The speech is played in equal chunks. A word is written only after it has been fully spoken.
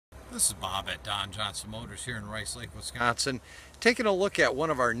This is Bob at Don Johnson Motors here in Rice Lake, Wisconsin, taking a look at one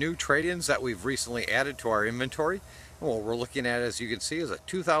of our new trade-ins that we've recently added to our inventory. And what we're looking at, as you can see, is a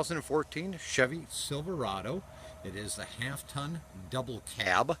 2014 Chevy Silverado. It is the half-ton double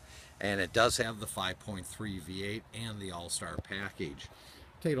cab, and it does have the 5.3 V8 and the All-Star package.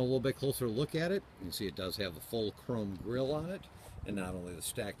 Taking a little bit closer look at it, you can see it does have the full chrome grille on it, and not only the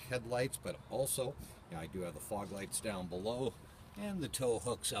stacked headlights, but also, I do have the fog lights down below, and the tow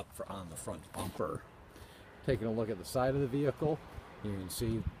hooks up on the front bumper. Taking a look at the side of the vehicle, you can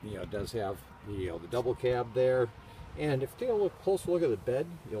see it does have the double cab there. And if you take a closer look at the bed,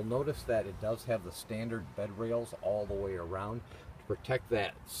 you'll notice that it does have the standard bed rails all the way around to protect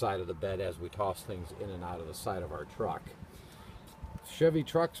that side of the bed as we toss things in and out of the side of our truck. Chevy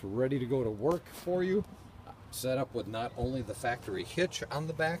truck's ready to go to work for you. Set up with not only the factory hitch on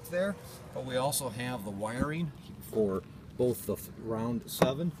the back there, but we also have the wiring for both the round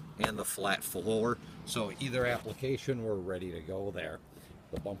 7 and the flat floor. So either application, we're ready to go there.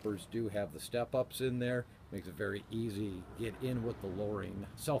 The bumpers do have the step-ups in there. Makes it very easy to get in with the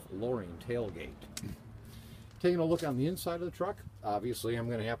self-lowering tailgate. Taking a look on the inside of the truck, obviously I'm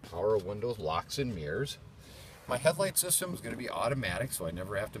going to have power windows, locks, and mirrors. My headlight system is going to be automatic, so I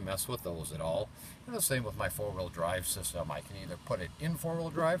never have to mess with those at all. And the same with my four-wheel drive system. I can either put it in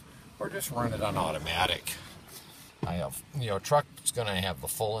four-wheel drive or just run it on automatic. I have, truck is going to have the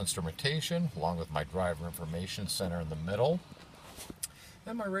full instrumentation along with my driver information center in the middle.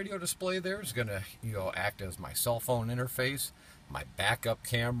 And my radio display there is going to, act as my cell phone interface, my backup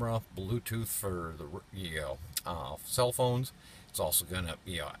camera, Bluetooth for the, cell phones. It's also going to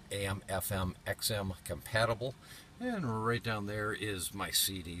be AM, FM, XM compatible. And right down there is my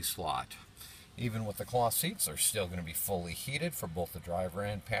CD slot. Even with the cloth seats, they're still going to be fully heated for both the driver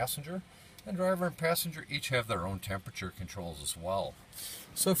and passenger. And driver and passenger each have their own temperature controls as well.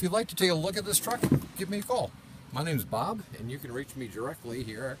 So if you'd like to take a look at this truck, give me a call. My name's Bob, and you can reach me directly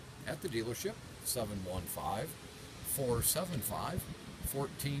here at the dealership,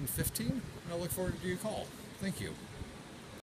 715-475-1415. And I look forward to your call. Thank you.